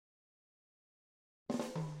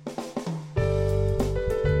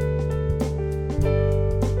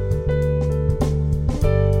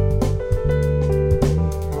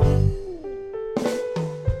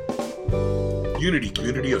Unity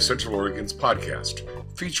Community of Central Oregon's podcast,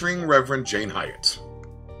 featuring Reverend Jane Hyatt.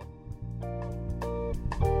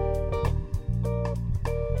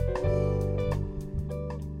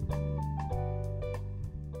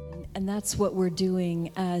 And that's what we're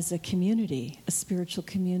doing as a community, a spiritual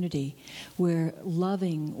community. We're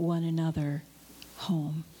loving one another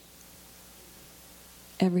home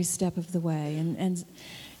every step of the way. And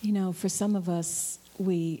you know, for some of us,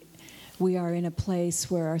 we are in a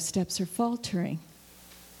place where our steps are faltering.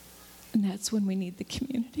 And that's when we need the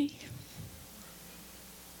community.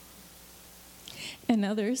 And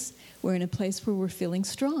others, we're in a place where we're feeling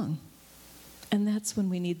strong. And that's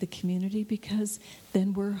when we need the community, because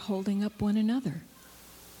then we're holding up one another.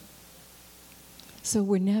 So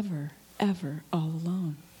we're never, ever all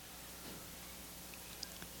alone.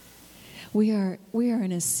 We are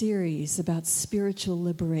in a series about spiritual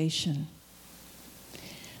liberation.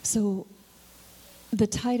 So the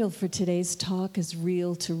title for today's talk is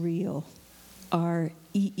Real to Real,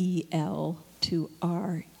 R-E-E-L to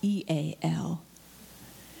R-E-A-L.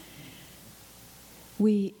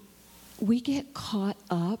 We get caught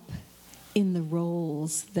up in the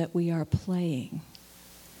roles that we are playing.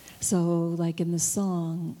 So like in the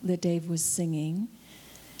song that Dave was singing,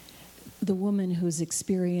 the woman who's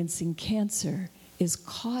experiencing cancer is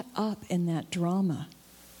caught up in that drama.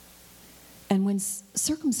 And when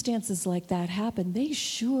circumstances like that happen, they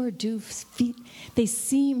sure do, they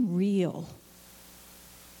seem real.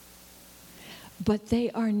 But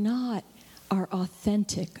they are not our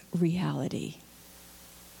authentic reality.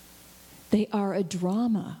 They are a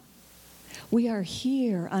drama. We are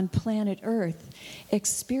here on planet Earth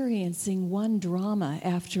experiencing one drama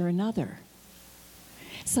after another.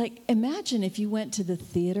 It's like, imagine if you went to the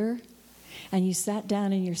theater and you sat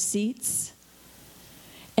down in your seats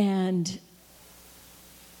and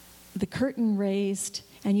the curtain raised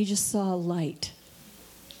and you just saw a light.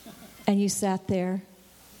 And you sat there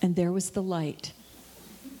and there was the light.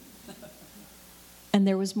 And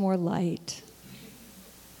there was more light.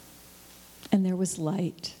 And there was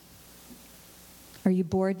light. Are you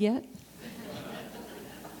bored yet?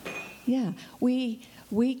 Yeah, we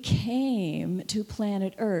came to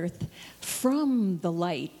planet Earth from the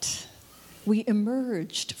light. We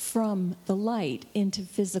emerged from the light into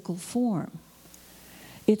physical form.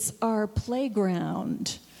 It's our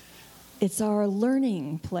playground. It's our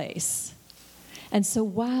learning place. And so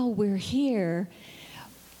while we're here,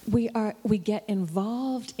 we get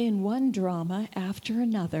involved in one drama after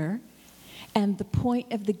another. And the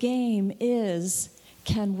point of the game is,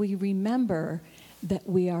 can we remember that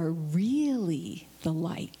we are really the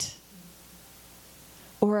light?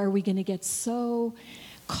 Or are we going to get so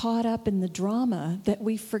caught up in the drama that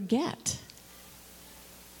we forget?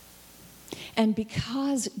 And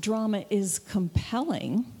because drama is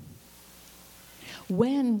compelling,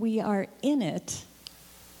 when we are in it,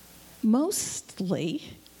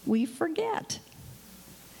 mostly we forget.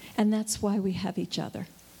 And that's why we have each other.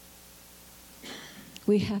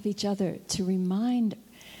 We have each other to remind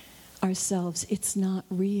ourselves it's not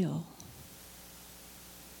real.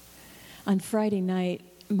 On Friday night,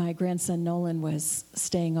 my grandson Nolan was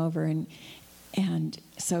staying over, and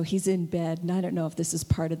so he's in bed, and I don't know if this is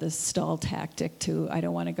part of the stall tactic to, I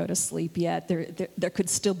don't want to go to sleep yet. There could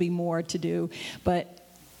still be more to do, but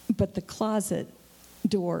the closet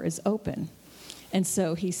door is open. And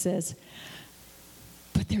so he says,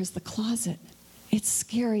 but there's the closet. It's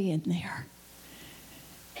scary in there.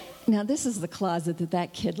 Now, this is the closet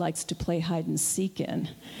that kid likes to play hide and seek in.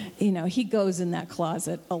 You know, he goes in that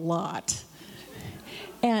closet a lot.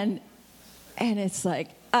 And it's like,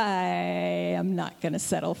 I am not going to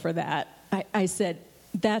settle for that. I said,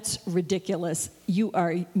 that's ridiculous. You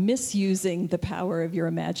are misusing the power of your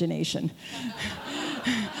imagination.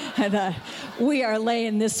 I thought, we are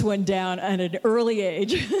laying this one down at an early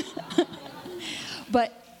age.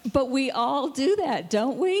 But we all do that,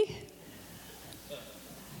 don't we?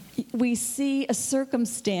 We see a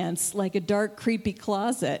circumstance like a dark, creepy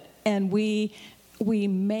closet, and we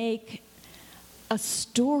make a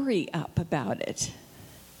story up about it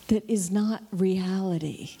that is not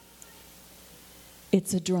reality.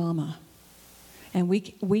 It's a drama. And we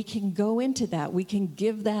can go into that. We can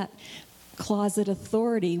give that closet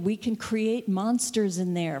authority. We can create monsters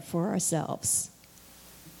in there for ourselves.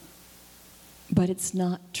 But it's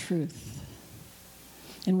not truth.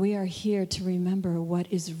 And we are here to remember what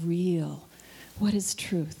is real, what is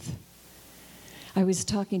truth. I was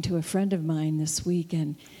talking to a friend of mine this week,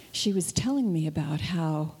 and she was telling me about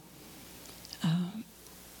how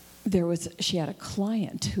she had a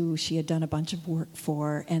client who she had done a bunch of work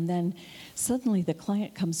for, and then suddenly the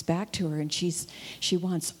client comes back to her, and she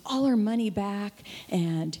wants all her money back,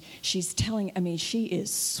 and she's telling, she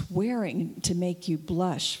is swearing to make you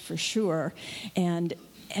blush for sure, and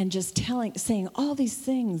just saying all these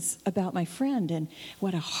things about my friend and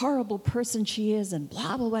what a horrible person she is and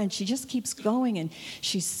blah, blah, blah. And she just keeps going, and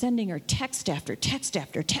she's sending her text after text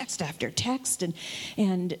after text after text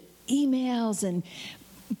and emails and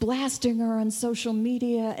blasting her on social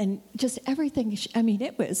media and just everything.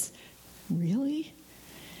 It was really.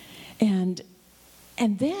 And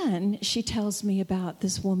then she tells me about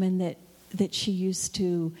this woman that she used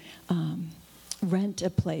to rent a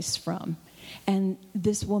place from. And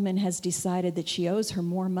this woman has decided that she owes her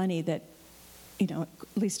more money that, at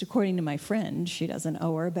least according to my friend, she doesn't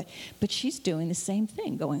owe her, but she's doing the same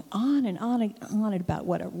thing, going on and on and on about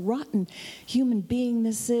what a rotten human being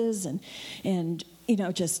this is, and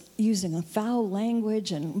just using a foul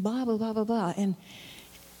language and blah, blah, blah, blah, blah.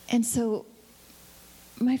 And so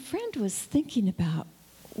my friend was thinking about,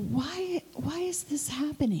 why is this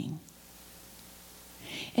happening?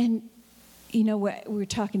 And we were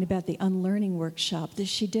talking about the unlearning workshop.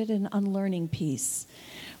 She did an unlearning piece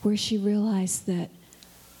where she realized that,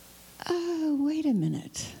 oh, wait a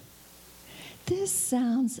minute. This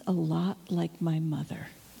sounds a lot like my mother.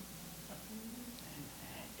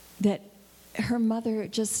 That her mother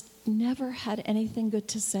just never had anything good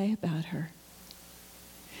to say about her.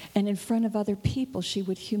 And in front of other people, she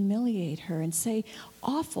would humiliate her and say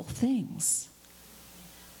awful things.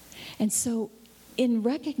 And so in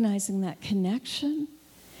recognizing that connection,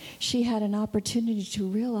 she had an opportunity to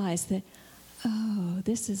realize that, oh,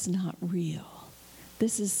 this is not real.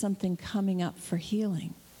 This is something coming up for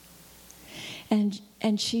healing. And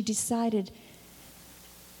she decided,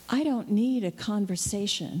 I don't need a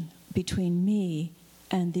conversation between me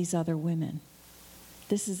and these other women.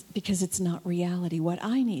 This is because it's not reality. What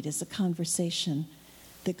I need is a conversation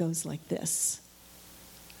that goes like this.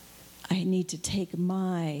 I need to take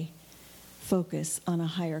my focus on a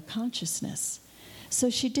higher consciousness. So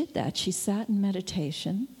she did that. She sat in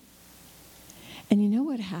meditation. And you know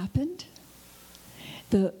what happened?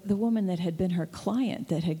 The woman that had been her client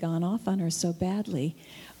that had gone off on her so badly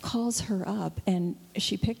calls her up, and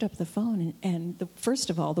she picked up the phone, and first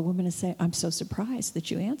of all, the woman is saying, I'm so surprised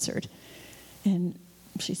that you answered. And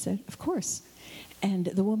she said, of course. And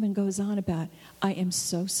the woman goes on about, I am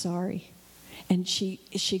so sorry. And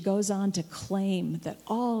she goes on to claim that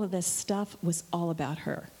all of this stuff was all about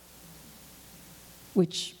her,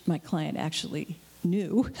 which my client actually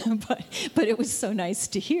knew, but it was so nice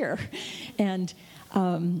to hear. And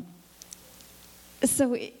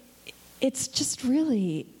so it's just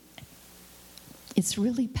really, it's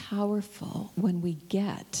really powerful when we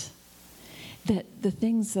get that the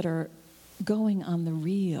things that are going on the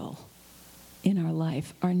real in our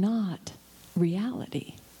life are not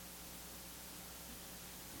reality.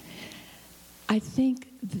 I think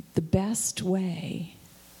the best way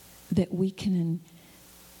that we can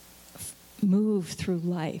move through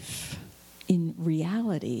life in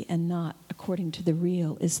reality and not according to the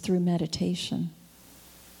real is through meditation.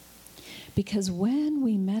 Because when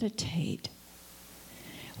we meditate,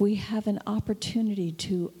 we have an opportunity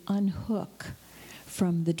to unhook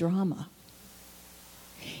from the drama.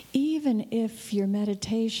 Even if your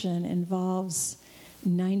meditation involves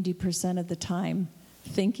 90% of the time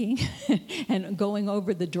thinking and going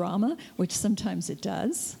over the drama, which sometimes it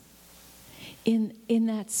does, in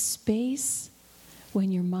that space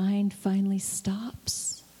when your mind finally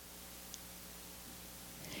stops,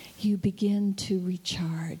 you begin to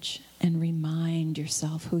recharge and remind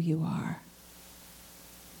yourself who you are.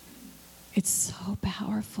 It's so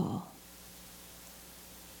powerful.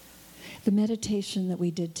 The meditation that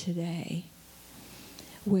we did today,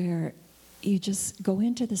 where you just go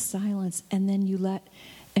into the silence and then you let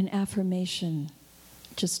an affirmation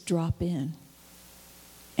just drop in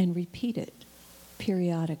and repeat it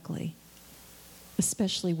periodically,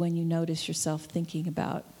 especially when you notice yourself thinking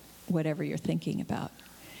about whatever you're thinking about.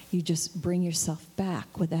 You just bring yourself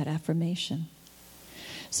back with that affirmation.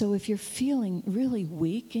 So if you're feeling really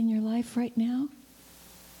weak in your life right now,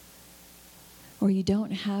 or you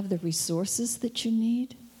don't have the resources that you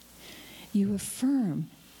need, you affirm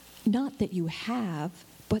not that you have,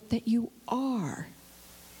 but that you are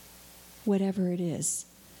whatever it is.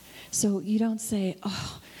 So you don't say,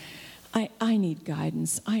 oh, I need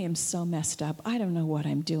guidance. I am so messed up. I don't know what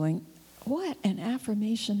I'm doing. What an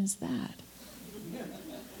affirmation is that?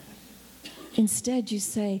 Instead, you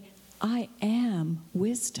say, I am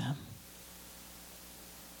wisdom.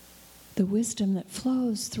 The wisdom that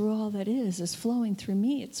flows through all that is flowing through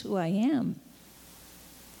me. It's who I am.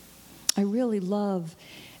 I really love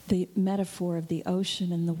the metaphor of the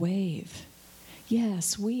ocean and the wave.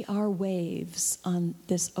 Yes, we are waves on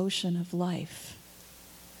this ocean of life.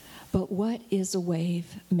 But what is a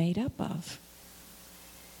wave made up of?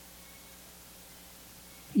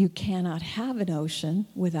 You cannot have an ocean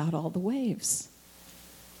without all the waves.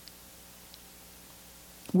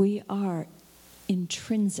 We are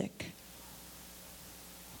intrinsic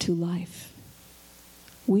to life.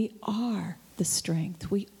 We are the strength.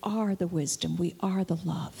 We are the wisdom. We are the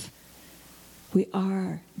love. We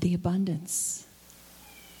are the abundance.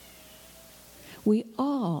 We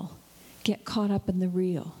all get caught up in the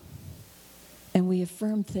real, and we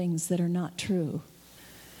affirm things that are not true.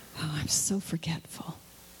 Oh, I'm so forgetful.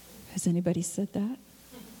 Has anybody said that?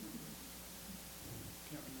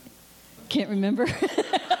 Can't remember?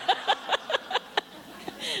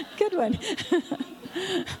 Good one.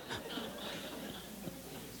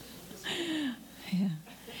 Yeah.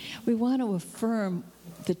 We want to affirm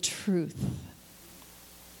the truth.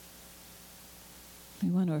 We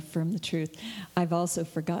want to affirm the truth. I've also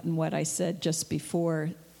forgotten what I said just before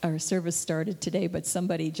our service started today, but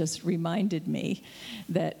somebody just reminded me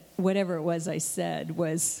that whatever it was I said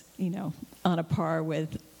was, on a par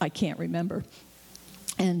with I can't remember.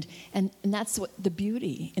 And that's what the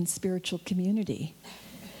beauty in spiritual community,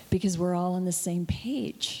 because we're all on the same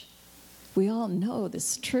page. We all know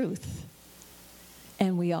this truth,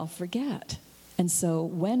 and we all forget. And so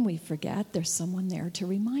when we forget, there's someone there to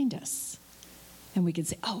remind us. And we can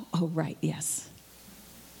say, oh, right, yes.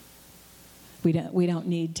 We don't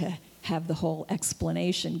need to have the whole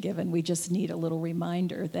explanation given. We just need a little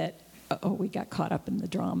reminder that, we got caught up in the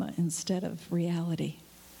drama instead of reality.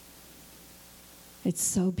 It's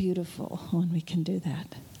so beautiful when we can do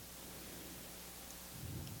that.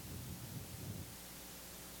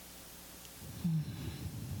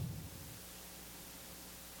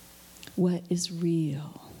 What is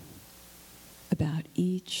real about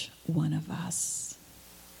each one of us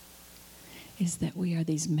is that we are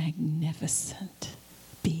these magnificent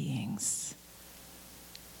beings.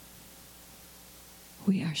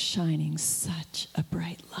 We are shining such a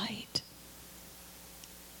bright light.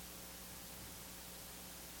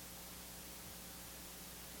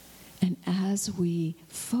 And as we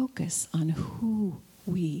focus on who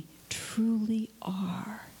we truly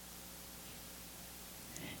are,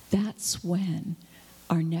 that's when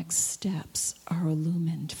our next steps are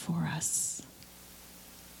illumined for us.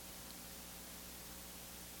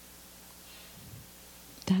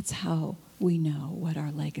 That's how we know what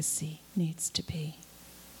our legacy needs to be.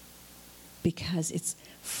 Because it's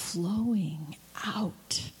flowing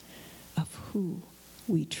out of who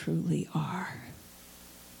we truly are.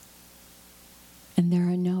 And there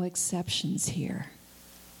are no exceptions here.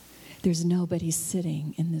 There's nobody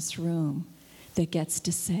sitting in this room that gets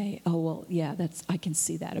to say, oh, well, yeah, I can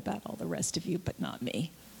see that about all the rest of you, but not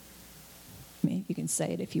me. I mean, you can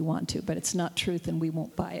say it if you want to, but it's not truth and we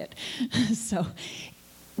won't buy it. So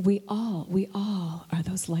we all are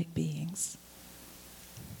those light beings.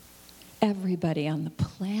 Everybody on the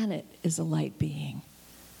planet is a light being.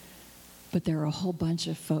 But there are a whole bunch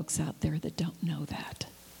of folks out there that don't know that.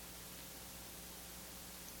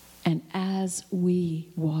 And as we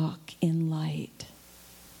walk in light,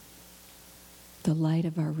 the light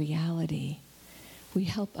of our reality, we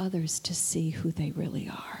help others to see who they really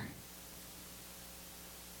are.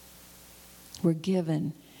 We're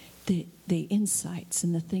given the insights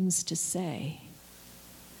and the things to say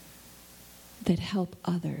that help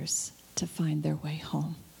others to find their way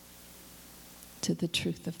home to the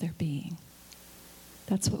truth of their being.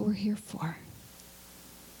 That's what we're here for.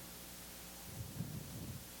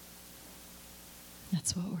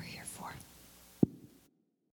 That's what we're here for.